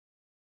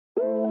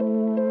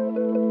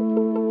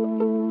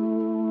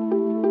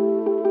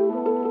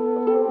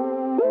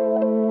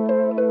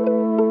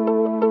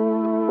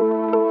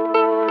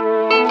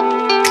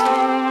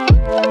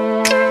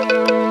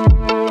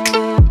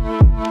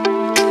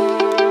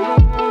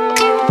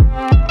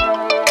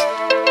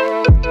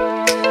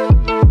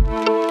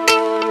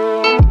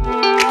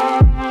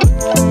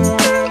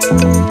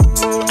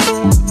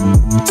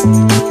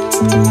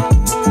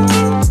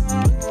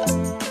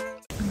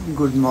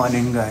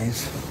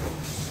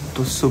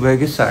तो सुबह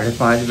के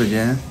 5:30 बजे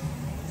हैं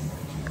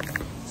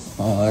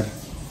और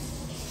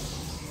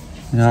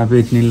यहाँ पे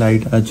इतनी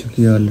लाइट आ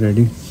चुकी है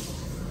ऑलरेडी।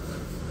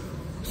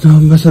 तो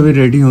हम बस अभी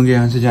रेडी होंगे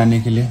यहाँ से जाने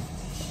के लिए।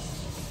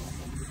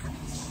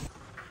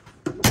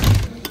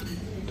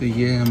 तो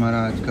ये है हमारा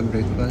आज का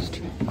ब्रेकफास्ट।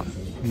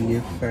 ये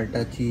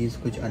फेटा चीज़,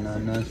 कुछ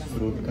अनानास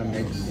फ्रूट का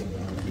मिक्स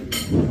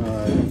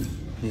और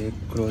ये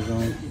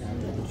क्रोज़ों,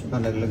 कुछ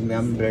अलग अलग में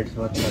हम ब्रेड्स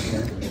बहुत खाते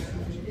हैं।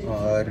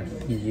 और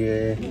ये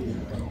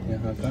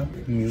यहाँ का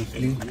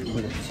म्यूसली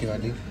बहुत अच्छी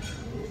वाली,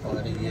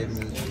 और ये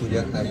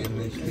पूजा खा रही है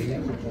म्यूसली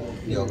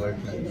योगर्ट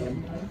में,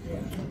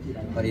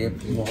 और ये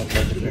बहुत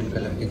डिफरेंट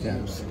कलर के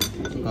जैम्स,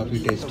 काफ़ी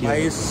टेस्टी है।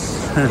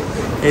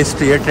 इस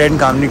ये ट्रेन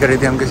काम नहीं कर रही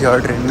थी, हम किसी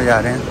और ट्रेन में जा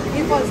रहे हैं।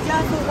 ये फर्स्ट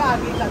क्लास होगा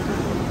आगे का।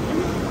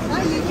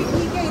 हाँ ये भी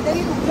ठीक है, इधर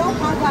ही रुक जाओ,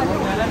 कहाँ जा रहे हो?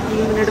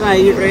 3 मिनट में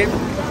आएगी ट्रेन,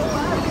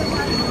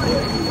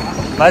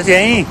 बस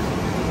यहीं।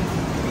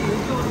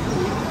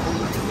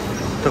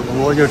 तो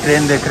वो जो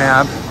ट्रेन देख रहे हैं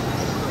आप,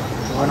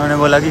 उन्होंने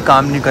बोला कि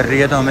काम नहीं कर रही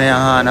है, तो हमें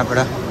यहाँ आना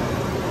पड़ा।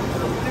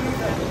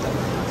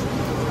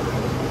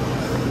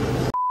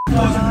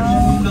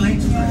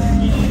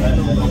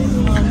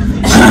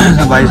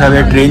 भाई साहब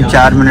ये ट्रेन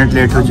 4 मिनट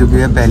लेट हो चुकी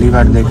है, पहली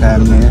बार देखा है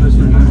हमने।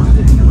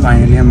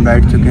 फाइनली हम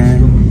बैठ चुके हैं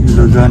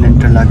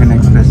लुज़र्न-इंटरलाकेन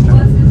एक्सप्रेस में।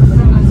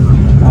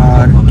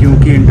 और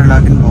क्योंकि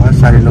इंटरलाकेन बहुत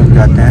सारे लोग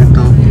जाते हैं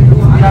तो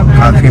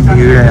काफ़ी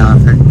भीड़ है यहाँ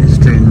पे इस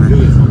ट्रेन में।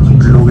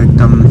 लोग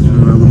एकदम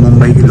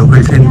मुंबई की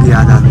लोकल ट्रेन की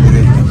याद आती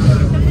है।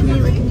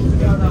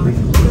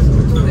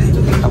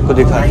 आपको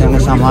दिखाते हैं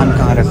सामान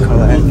कहाँ रखा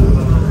हुआ है।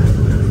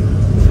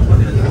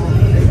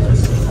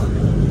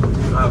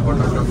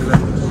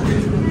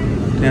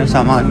 तो यहाँ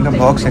सामान का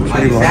बॉक्स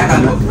एक्चुअली बहुत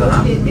कम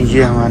है।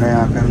 ये हमारा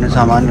यहाँ पे हमने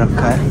सामान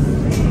रखा है।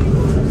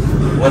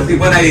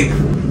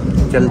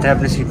 चलते हैं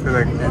अपनी सीट पे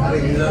बैठते हैं।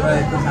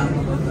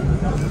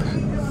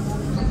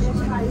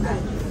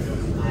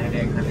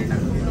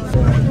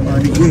 और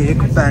ये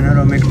एक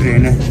पैनोरामिक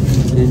ट्रेन है,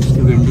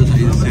 जिसकी विंडो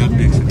साइज से आप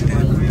देख सकते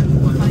हैं।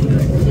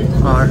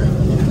 और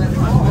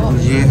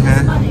ये है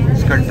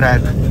इसका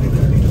ट्रैक।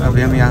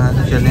 अभी हम यहाँ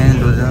से चले हैं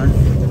लुज़र्न,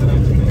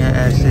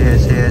 ऐसे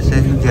ऐसे ऐसे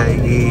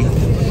जाएगी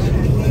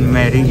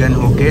मैरीगन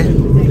होके,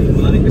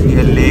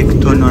 ये लेक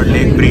थुन और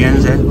लेक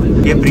ब्रियंस है।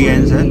 ये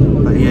ब्रियंस है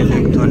और ये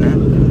लेक थुन है।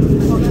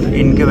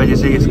 इनके वजह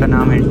से इसका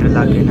नाम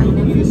इंटरलाकेन है।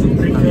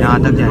 हम यहाँ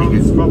तक जाएंगे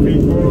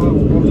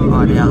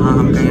और यहाँ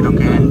हम कहीं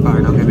रुके हैं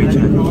पहाड़ों के बीच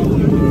में।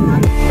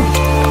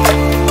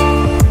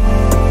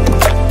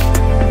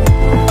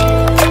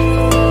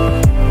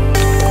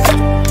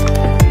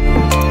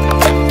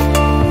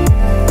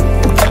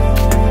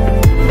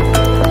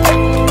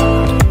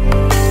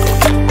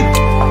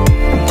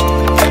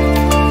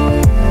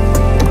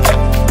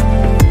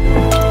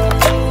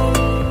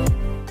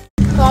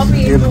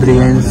 ये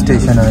ब्रियंस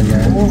स्टेशन आ गया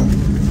है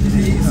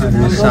और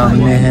ये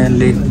सामने है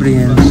लेक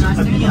ब्रियंस।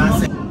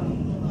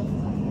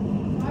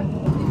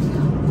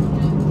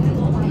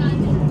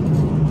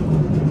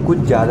 कुछ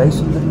ज़्यादा ही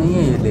सुंदर नहीं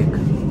है ये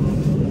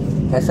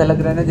लेक। ऐसा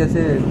लग रहा है ना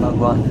जैसे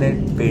भगवान ने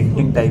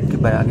पेंटिंग टाइप की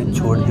बना के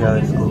छोड़ दिया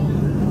इसको।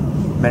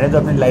 मैंने तो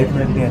अपनी लाइफ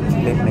में इतनी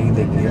अच्छी लेक नहीं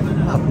देखी है।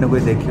 आपने कोई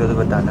देखी हो तो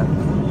बताना।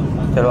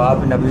 चलो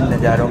आप इन अभी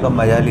नज़ारों का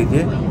मज़ा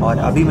लीजिए और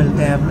अभी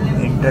मिलते हैं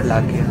हम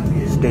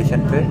इंटरलाकेन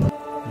स्टेशन पे,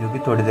 जो कि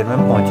थोड़ी देर में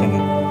हम पहुँचेंगे।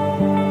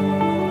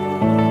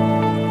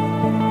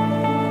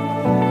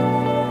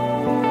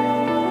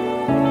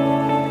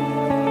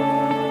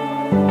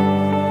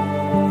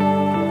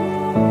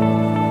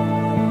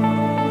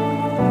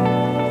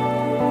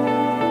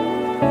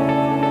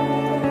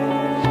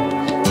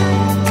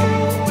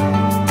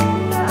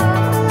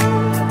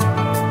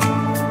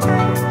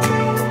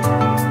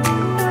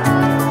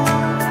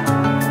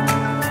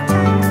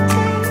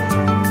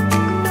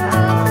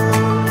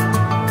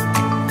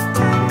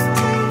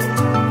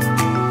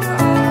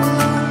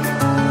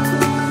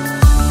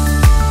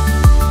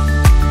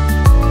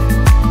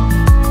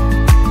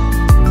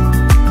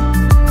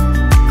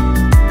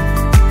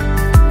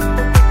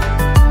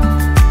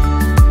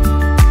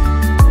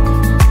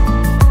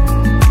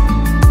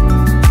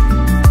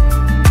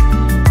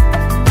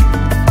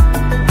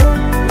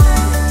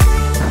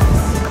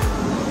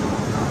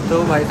 तो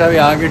भाई साहब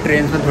यहाँ की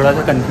ट्रेन में थोड़ा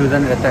सा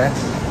कन्फ्यूज़न रहता है।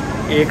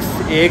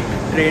 एक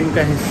ट्रेन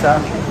का हिस्सा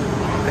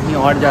कहीं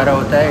और जा रहा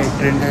होता है, एक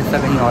ट्रेन का हिस्सा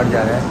कहीं और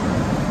जा रहा है।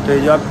 तो ये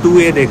जो आप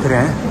 2A देख रहे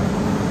हैं,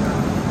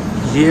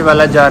 ये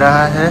वाला जा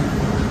रहा है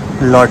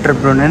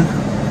लॉटरब्रुनेन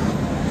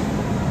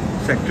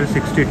सेक्टर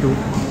 62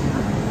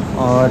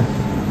 और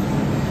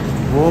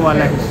वो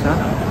वाला हिस्सा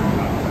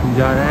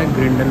जा रहा है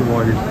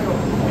ग्रिंडलवाल्ड।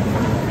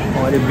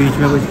 और ये बीच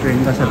में कुछ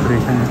ट्रेन का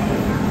सेपरेशन है,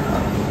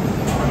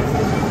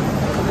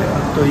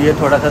 तो ये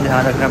थोड़ा सा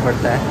ध्यान रखना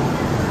पड़ता है।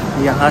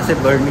 यहाँ से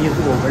बर्नीज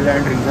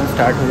ओवरलैंड रीजन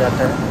स्टार्ट हो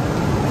जाता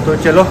है। तो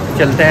चलो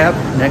चलते हैं अब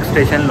नेक्स्ट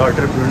स्टेशन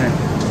लॉटरब्रुनेन।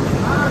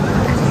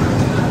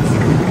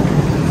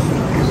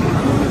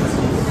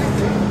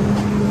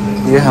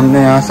 ये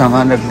हमने यहाँ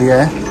सामान रख दिया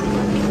है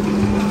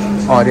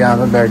और यहाँ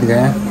पे बैठ गए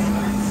हैं।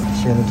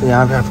 चलो तो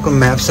यहाँ पे आपको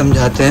मैप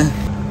समझाते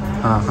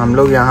हैं। हाँ हम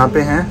लोग यहाँ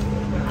पे हैं।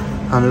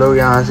 हम लोग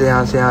यहाँ से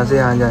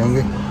यहाँ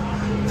जाएंगे,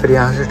 फिर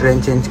यहाँ से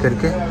ट्रेन चेंज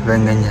करके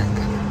वेंगन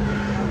जाएंगे।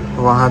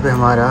 वहाँ पे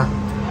हमारा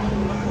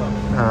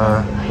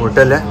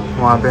होटल है,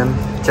 वहाँ पे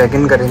हम चेक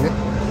इन करेंगे।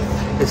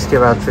 इसके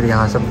बाद फिर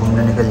यहाँ सब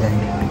घूमने निकल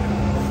जाएंगे।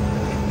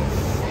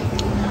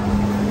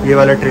 ये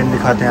वाला ट्रेन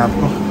दिखाते हैं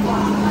आपको,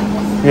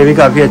 ये भी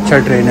काफ़ी अच्छा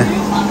ट्रेन है।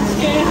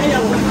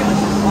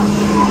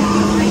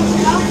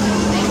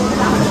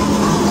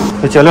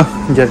 तो चलो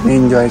जर्नी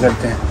एंजॉय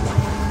करते हैं।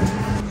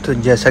 तो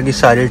जैसा कि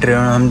सारी ट्रेन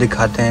हम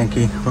दिखाते हैं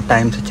कि वो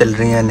टाइम से चल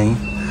रही है नहीं,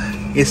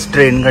 इस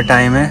ट्रेन का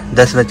टाइम है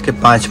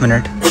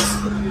 10:05।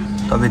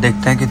 तो अभी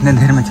देखते हैं कितने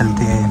देर में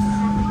चलती है ये।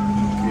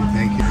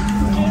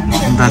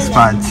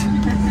 10:05।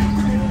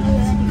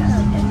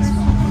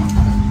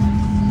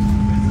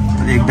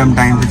 तो एकदम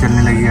टाइम से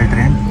चलने लगी है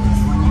ट्रेन।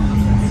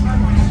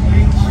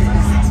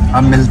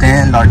 अब मिलते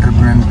हैं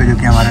लॉटरब्रुनेन पे, जो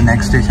कि हमारा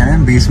नेक्स्ट स्टेशन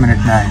है, 20 मिनट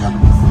में आएगा।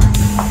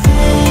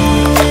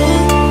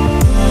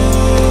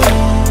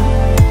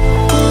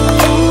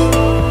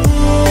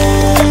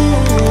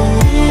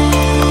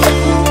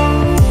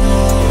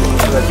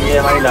 ये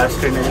हमारी लास्ट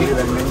ट्रेन है, जो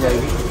वेंगन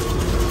जाएगी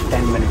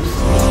 10 मिनट्स।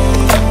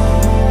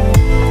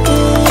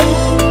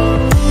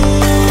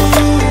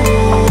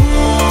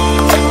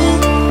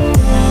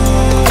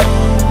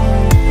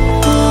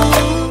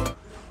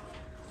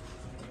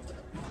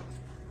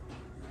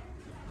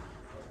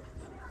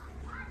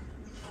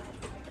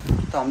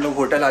 तो हम लोग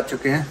होटल आ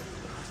चुके हैं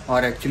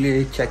और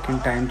एक्चुअली चेक इन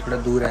टाइम थोड़ा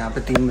दूर है, यहाँ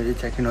पे 3 बजे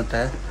चेक इन होता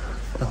है।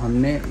 तो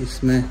हमने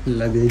इसमें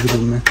लगेज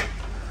रूम में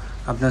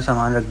अपना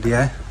सामान रख दिया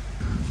है।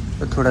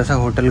 तो थोड़ा सा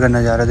होटल का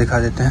नज़ारा दिखा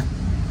देते हैं।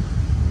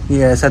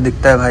 ये ऐसा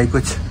दिखता है भाई,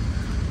 कुछ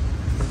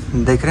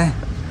देख रहे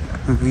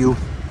हैं व्यू,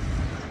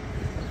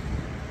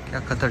 क्या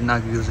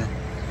खतरनाक व्यूज़ है।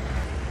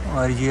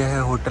 और ये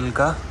है होटल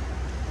का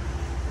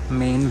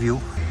मेन व्यू।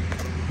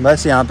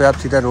 बस यहाँ पे आप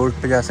सीधा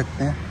रोड पे जा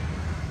सकते हैं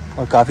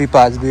और काफ़ी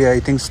पास भी है।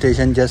 I think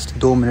station just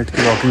 2 minute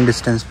की वॉकिंग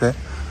डिस्टेंस पे।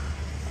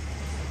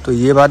 तो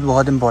ये बात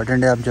बहुत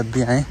इंपॉर्टेंट है, आप जब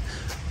भी आएँ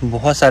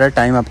बहुत सारा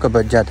टाइम आपका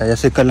बच जाता है।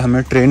 जैसे कल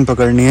हमें ट्रेन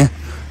पकड़नी है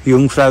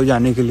यूंगफ्राउ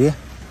जाने के लिए,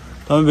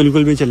 तो हमें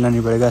बिल्कुल भी चलना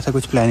नहीं पड़ेगा, ऐसा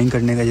कुछ प्लानिंग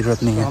करने की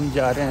ज़रूरत नहीं है। तो हम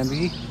जा रहे हैं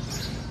अभी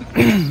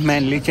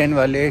मैनलीचेन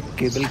वाले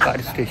केबल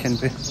कार स्टेशन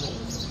पे।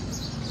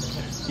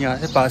 यहाँ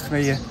से पास में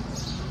ही है,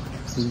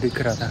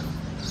 दिख रहा था।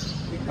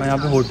 और यहाँ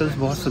पे होटल्स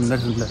बहुत सुंदर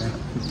सुंदर हैं,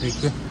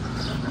 देखिए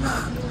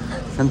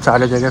हम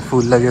सारे जगह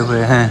फूल लगे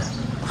हुए हैं,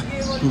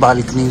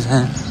 बालकनीज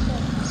हैं।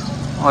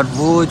 और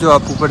वो जो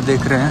आप ऊपर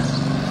देख रहे हैं,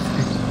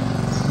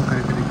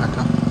 करके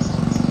दिखाता,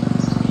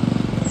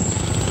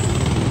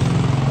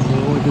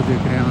 वो जो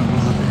देख रहे हैं आप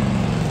वहाँ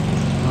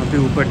पे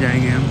ऊपर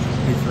जाएंगे हम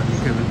इस वाली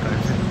केबल कार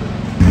से।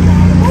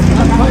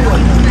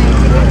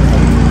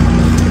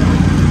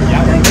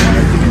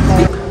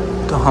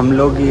 तो हम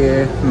लोग ये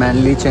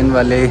मैनलीचेन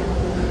वाले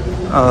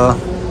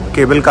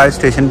केबल कार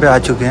स्टेशन पे आ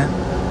चुके हैं।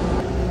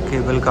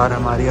 केबल कार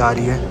हमारी आ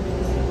रही है,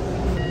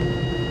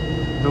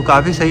 तो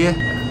काफ़ी सही है।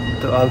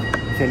 तो अब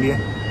चलिए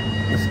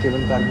इस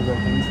केबल कार में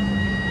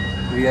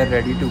बैठेंगे। We are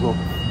ready to go.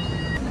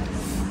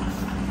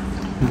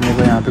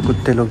 देखो यहाँ पे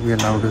कुत्ते लोग भी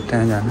अलाउड होते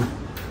हैं जाना।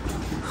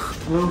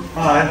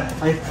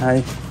 हाय।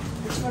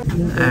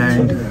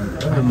 एंड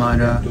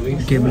हमारा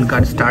केबल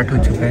कार स्टार्ट हो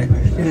चुका है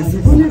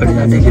ऊपर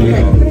जाने के लिए।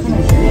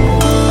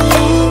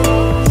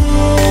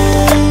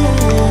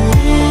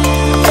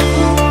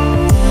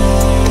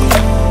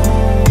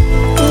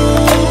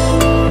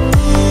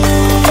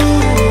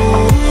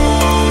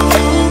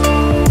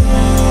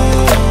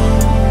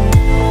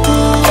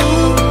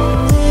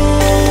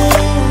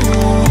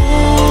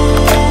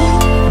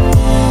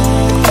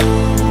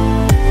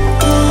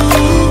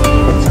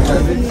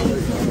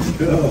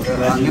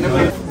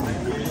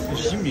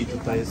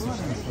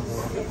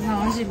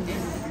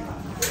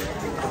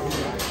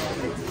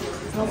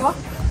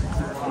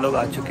 लोग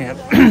आ चुके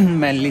हैं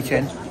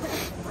मैनलीचेन।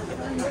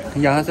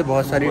 यहाँ से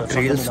बहुत सारी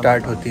ट्रेल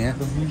स्टार्ट होती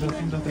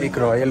हैं। एक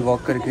रॉयल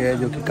वॉक करके है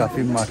जो कि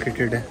काफ़ी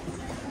मार्केटेड है,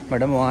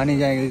 बट हम वहाँ नहीं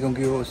जाएंगे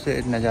क्योंकि वो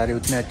उससे नज़ारे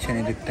उतने अच्छे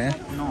नहीं दिखते हैं।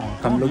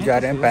 हम लोग जा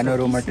रहे हैं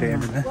पैनोरामा ट्रेन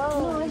में।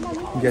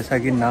 जैसा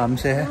कि नाम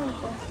से है,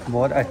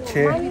 बहुत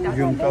अच्छे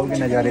यूंगफ्राउ के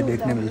नज़ारे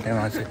देखने मिलते हैं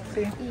वहाँ से।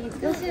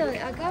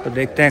 तो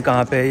देखते हैं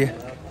कहाँ पे है ये।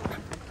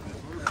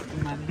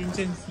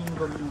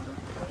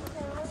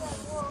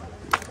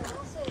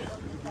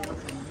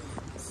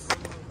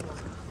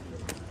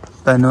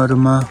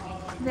 पैनोरामा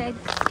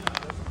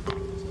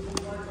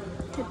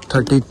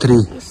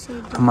 33,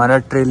 हमारा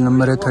ट्रेल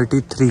नंबर है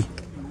 33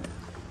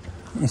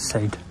 इस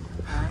साइड।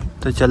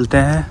 तो चलते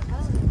हैं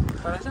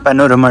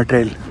पैनोरामा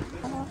ट्रेल।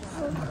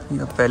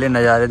 ये पहले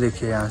नज़ारे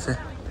देखिए यहाँ से,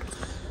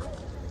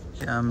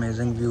 क्या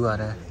अमेजिंग व्यू आ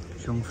रहा है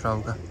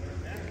यूंगफ्राउ का।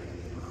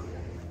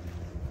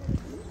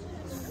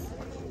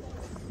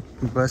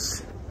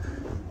 बस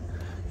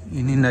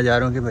इन्हीं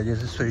नज़ारों की वजह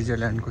से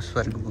स्विट्जरलैंड को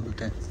स्वर्ग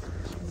बोलते हैं।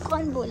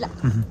 कौन बोला?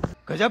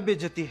 गजब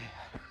बेइज्जती है।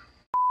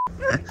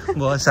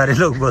 बहुत सारे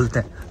लोग बोलते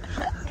हैं,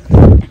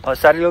 और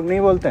सारे लोग नहीं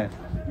बोलते हैं।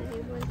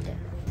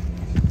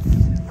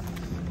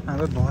 यहाँ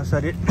पे बहुत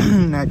सारे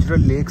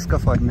नेचुरल लेक्स का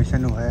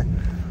फॉर्मेशन हुआ है,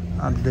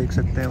 आप देख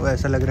सकते हैं। वो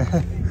ऐसा लग रहा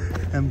है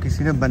हम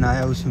किसी ने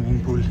बनाया वो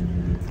स्विमिंग पूल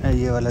है।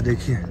 ये वाला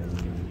देखिए,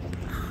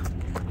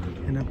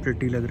 कितना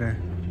प्रिटी लग रहा है।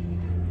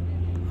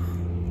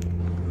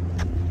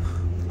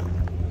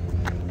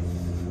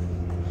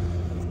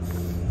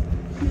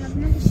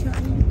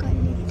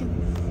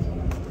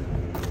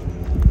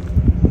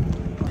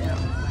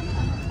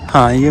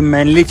 हाँ, ये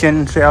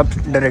मैनलीचेन से आप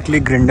डायरेक्टली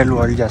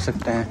ग्रिंडेलवाल्ड जा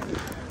सकते हैं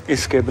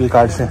इस केबल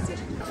कार से।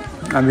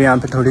 अभी यहाँ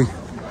पे थोड़ी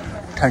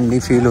ठंडी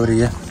फील हो रही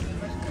है।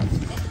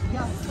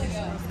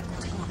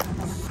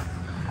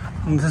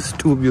 This is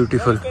to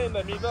beautiful.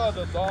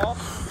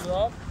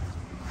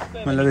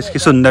 मतलब इसकी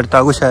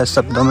सुंदरता को शायद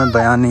शब्दों में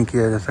बयान नहीं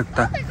किया जा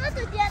सकता।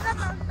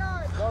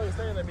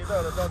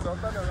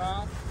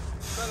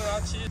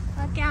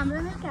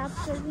 कैमरे में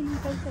कैप्चर भी नहीं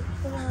कर सकते।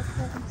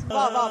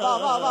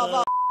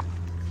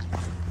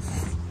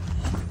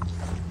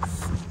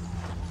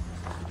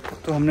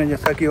 तो हमने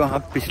जैसा कि वहाँ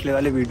पिछले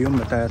वाले वीडियो में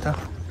बताया था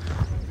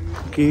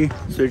कि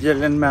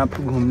स्विट्ज़रलैंड में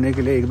आपको घूमने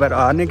के लिए एक बार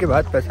आने के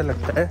बाद पैसा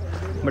लगता है,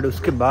 बट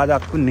उसके बाद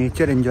आपको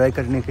नेचर एंजॉय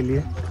करने के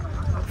लिए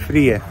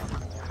फ्री है।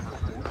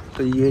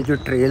 तो ये जो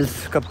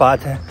ट्रेल्स का पाथ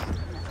है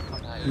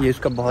ये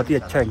इसका बहुत ही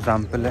अच्छा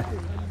एग्जाम्पल है।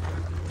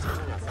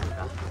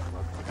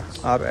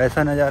 आप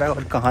ऐसा नज़ारा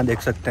और कहाँ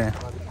देख सकते हैं,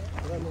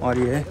 और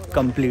ये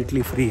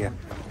कम्प्लीटली फ्री है।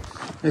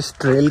 इस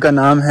ट्रेल का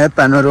नाम है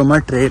पैनोरामा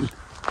ट्रेल।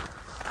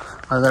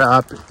 अगर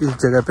आप इस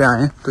जगह पे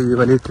आएँ तो ये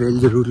वाली ट्रेल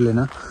ज़रूर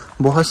लेना।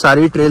 बहुत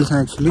सारी ट्रेल्स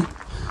हैं एक्चुअली,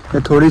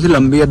 ये थोड़ी सी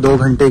लंबी है, 2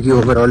 घंटे की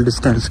ओवरऑल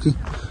डिस्टेंस की।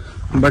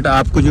 बट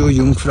आपको जो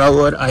यूंगफ्राउ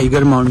और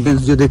आइगर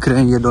माउंटेन्स जो दिख रहे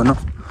हैं, ये दोनों,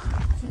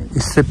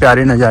 इससे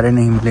प्यारे नज़ारे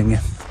नहीं मिलेंगे।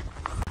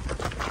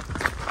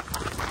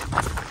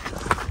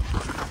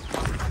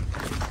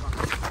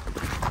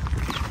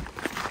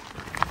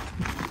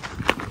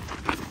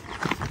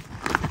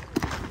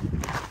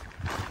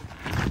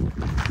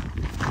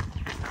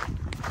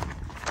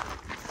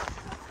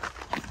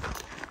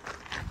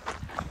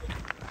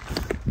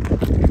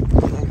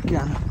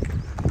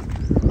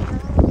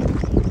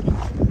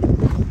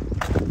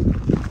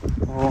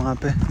 वहाँ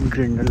पे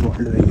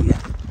ग्रिंडेलवाल्ड वैली है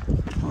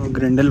और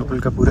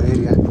ग्रिंडेलवाल्ड का पूरा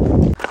एरिया है।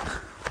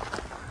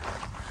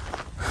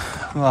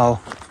 वाओ,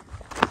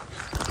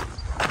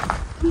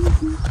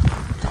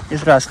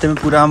 इस रास्ते में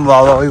पूरा हम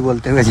वाह वाह ही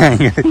बोलते हुए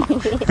जाएंगे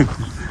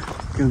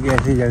क्योंकि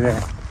ऐसी जगह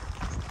है।